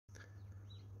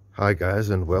Hi guys,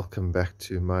 and welcome back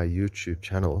to my YouTube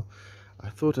channel. I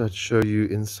thought I'd show you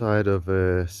inside of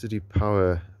a city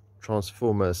power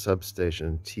transformer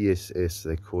substation, TSS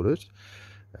they call it.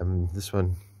 This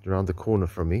one around the corner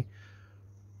from me.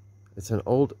 It's an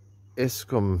old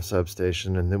ESCOM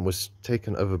substation and then was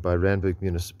taken over by Randburg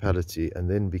municipality and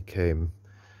then became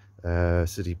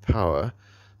city power.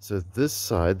 So this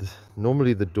side,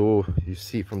 normally the door you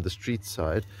see from the street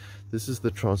side, this is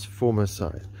the transformer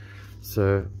side.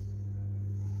 So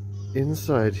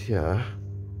inside here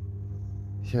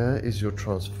is your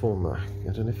transformer.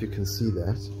 I don't know if you can see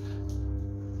that.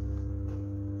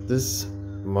 This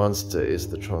monster is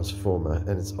the transformer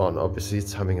and it's on. Obviously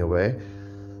it's humming away.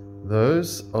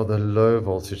 Those are the low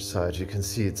voltage side. You can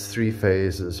see it's 3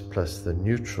 phases plus the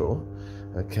neutral.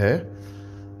 Okay,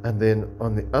 and then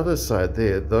on the other side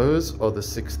there, those are the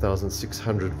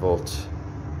 6600 volt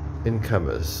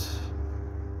incomers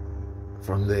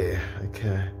from there.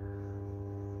 Okay,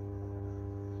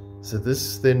 so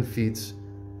this then feeds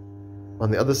on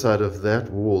the other side of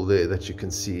that wall there that you can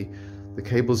see. The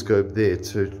cables go up there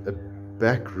to a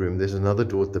back room. There's another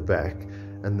door at the back,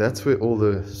 and that's where all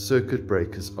the circuit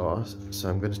breakers are. So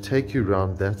I'm going to take you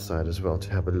around that side as well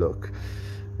to have a look.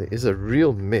 There is a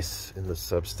real mess in the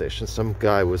substation. Some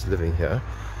guy was living here,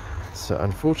 so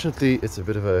unfortunately it's a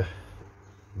bit of a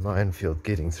minefield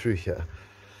getting through here.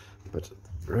 But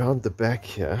around the back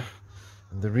here,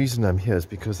 and the reason I'm here is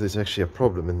because there's actually a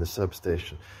problem in the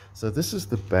substation. So this is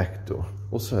the back door,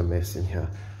 also a mess in here.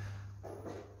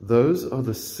 Those are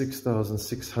the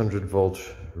 6600 volt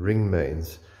ring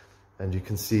mains, and you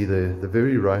can see the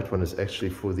very right one is actually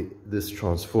for this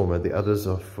transformer. The others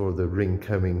are for the ring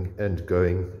coming and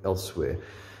going elsewhere.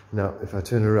 Now if I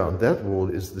turn around, that wall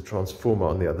is the transformer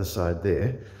on the other side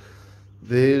there.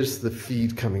 There's the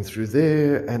feed coming through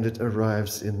there, and it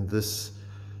arrives in this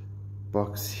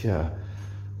box here.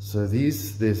 So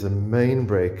there's a main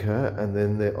breaker, and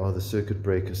then there are the circuit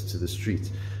breakers to the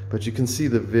street. But you can see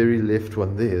the very left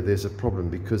one there's a problem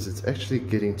because it's actually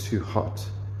getting too hot.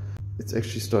 It's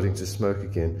actually starting to smoke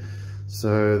again.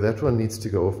 So that one needs to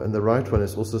go off, and the right one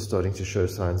is also starting to show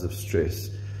signs of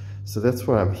stress. So that's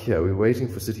why I'm here. We're waiting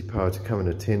for City Power to come and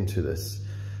attend to this.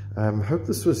 Hope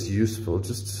this was useful.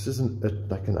 Just isn't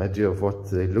like an idea of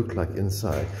what they look like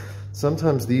inside.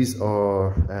 Sometimes these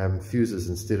are fuses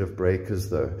instead of breakers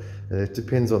though. It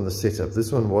depends on the setup.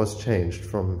 This one was changed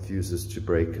from fuses to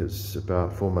breakers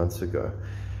about 4 months ago.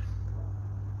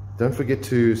 Don't forget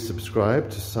to subscribe,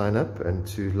 to sign up, and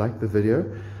to like the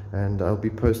video. And I'll be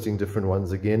posting different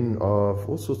ones again of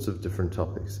all sorts of different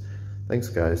topics. Thanks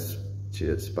guys.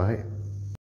 Cheers. Bye.